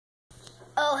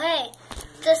Oh, hey,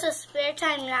 this is Spare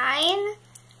Time 9,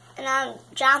 and I'm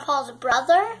John Paul's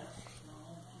brother,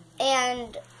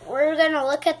 and we're going to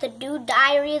look at the Dude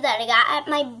Diary that I got at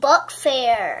my book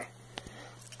fair.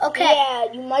 Okay.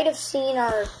 Yeah, you might have seen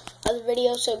our other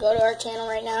video, so go to our channel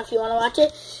right now if you want to watch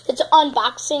it. It's an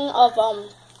unboxing of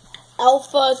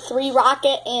Alpha 3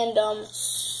 Rocket and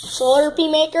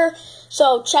Slurpee Maker,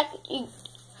 so check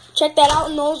that out,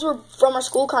 and those were from our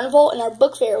school carnival, and our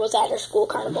book fair was at our school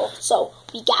carnival, so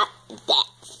we got that.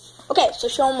 Okay, so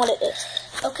show them what it is.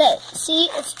 Okay, see,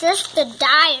 it's just the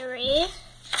diary.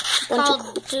 It's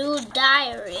called Dude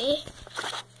Diary.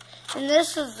 And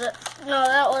this is the, no,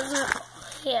 that wasn't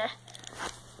here.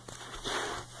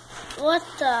 What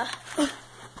the,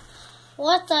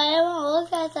 I haven't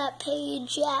looked at that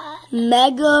page yet.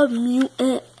 Mega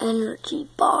Mutant Energy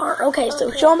Bar. Okay,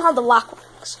 so show them how the lock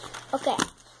works. Okay.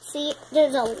 See,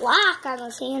 there's a lock on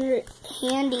this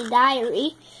handy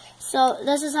diary, so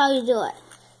this is how you do it.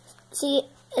 See,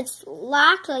 it's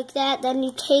locked like that, then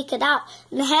you take it out.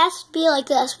 And it has to be like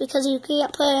this because you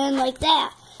can't put it in like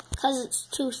that because it's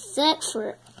too thick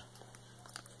for it.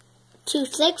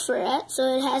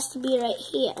 So it has to be right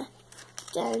here.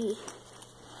 Then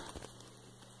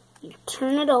you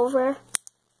turn it over.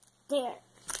 There,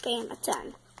 bam, it's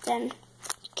done. Then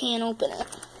You can't open it.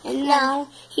 and now,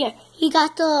 here, you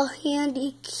got the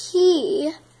handy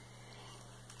key.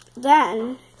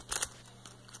 Then,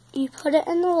 you put it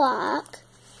in the lock.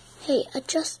 Hey,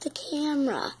 adjust the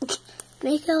camera.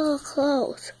 Make it a little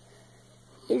close.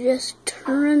 You just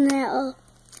turn that little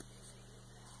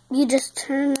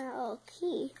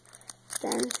key.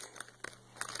 Then,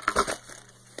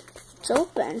 it's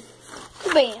open.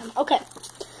 Bam. Okay.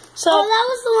 So Oh, that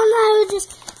was the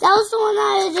one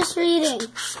that I was just reading.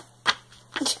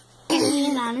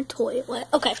 and on a toilet.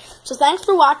 Okay, so thanks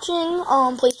for watching.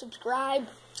 Please subscribe,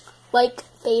 like,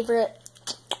 favorite,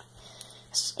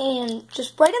 and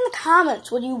just write in the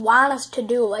comments what you want us to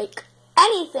do. Like,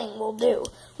 anything we'll do.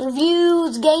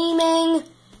 Reviews, gaming,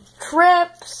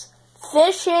 trips,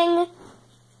 fishing,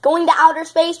 going to outer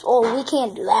space. Oh, we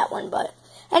can't do that one, but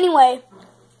anyway,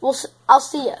 I'll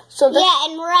see ya. So this, Yeah,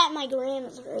 and we're at my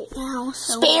grandma's right now.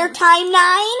 So Spare Time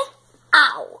 9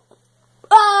 out.